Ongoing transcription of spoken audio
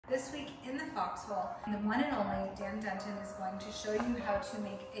This week in the Foxhole, the one and only Dan Dunton is going to show you how to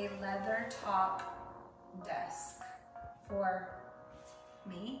make a leather top desk for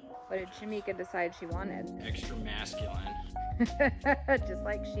me. What did Shamika decide she wanted? Extra masculine. Just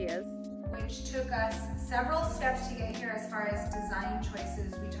like she is. Which took us several steps to get here as far as design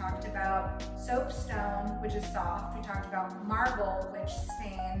choices. We talked about soapstone, which is soft. We talked about marble, which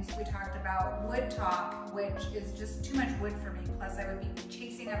stains. We talked about wood top, which is just too much wood for me. Plus I would be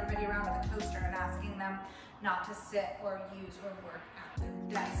chasing everybody around with a toaster and asking them not to sit or use or work at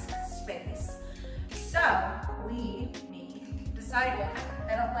their desk space. So we decided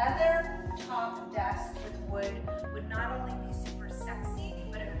that a leather top desk with wood would not only be super sexy,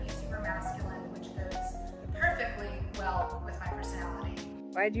 but it would be super masculine, which goes perfectly well with my personality.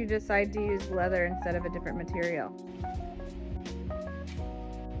 Why'd you decide to use leather instead of a different material?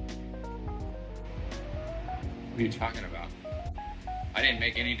 What are you talking about? I didn't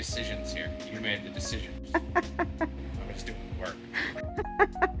make any decisions here. You made the decisions. I'm just doing the work.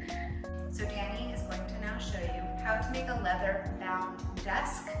 So Danny is going to now show you how to make a leather bound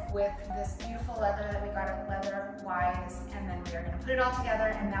desk with this beautiful leather that we got at Leather Wise, and then we are going to put it all together,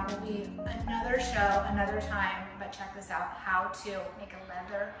 and that will be another show, another time. But check this out, how to make a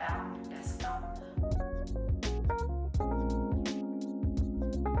leather bound desk top.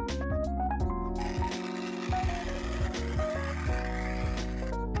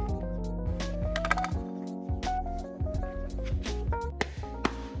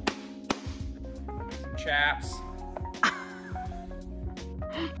 Chaps.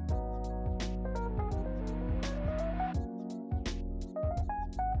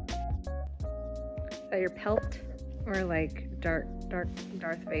 Is that your pelt? Or like Darth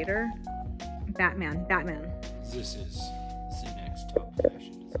Vader? Batman. This is the next top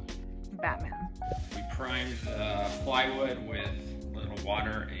fashion design. Batman. We primed the plywood with a little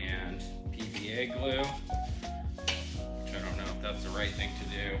water and PVA glue, which I don't know if that's the right thing to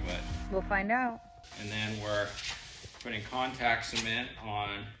do, but We'll find out. and then we're putting contact cement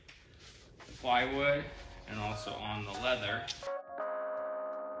on the plywood and also on the leather.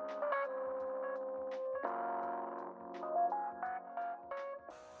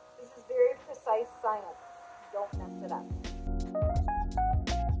 This is very precise science. Don't mess it up.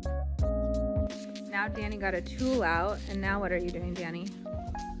 Now Danny got a tool out, and now what are you doing, Danny? Just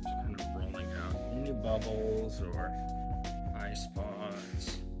kind of rolling out any bubbles or eye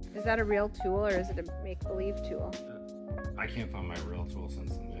spots. Is that a real tool or is it a make-believe tool? I can't find my real tool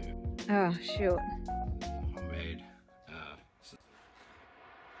since the move. Oh, shoot. Homemade.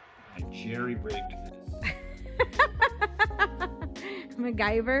 I jerry-rigged this.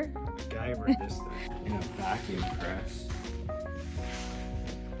 MacGyver? MacGyvered this thing in a vacuum press.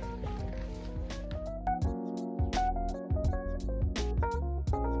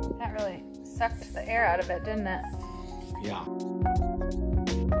 That really sucked the air out of it, didn't it? Yeah.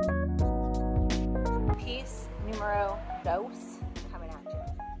 Piece numero dos coming at you.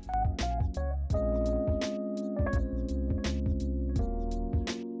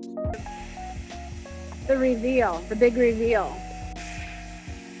 The reveal, the big reveal.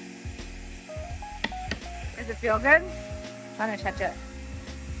 Does it feel good? I'm trying to touch it.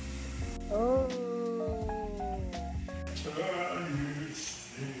 Oh.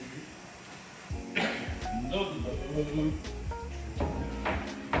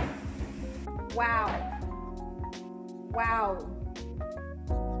 Wow. Wow.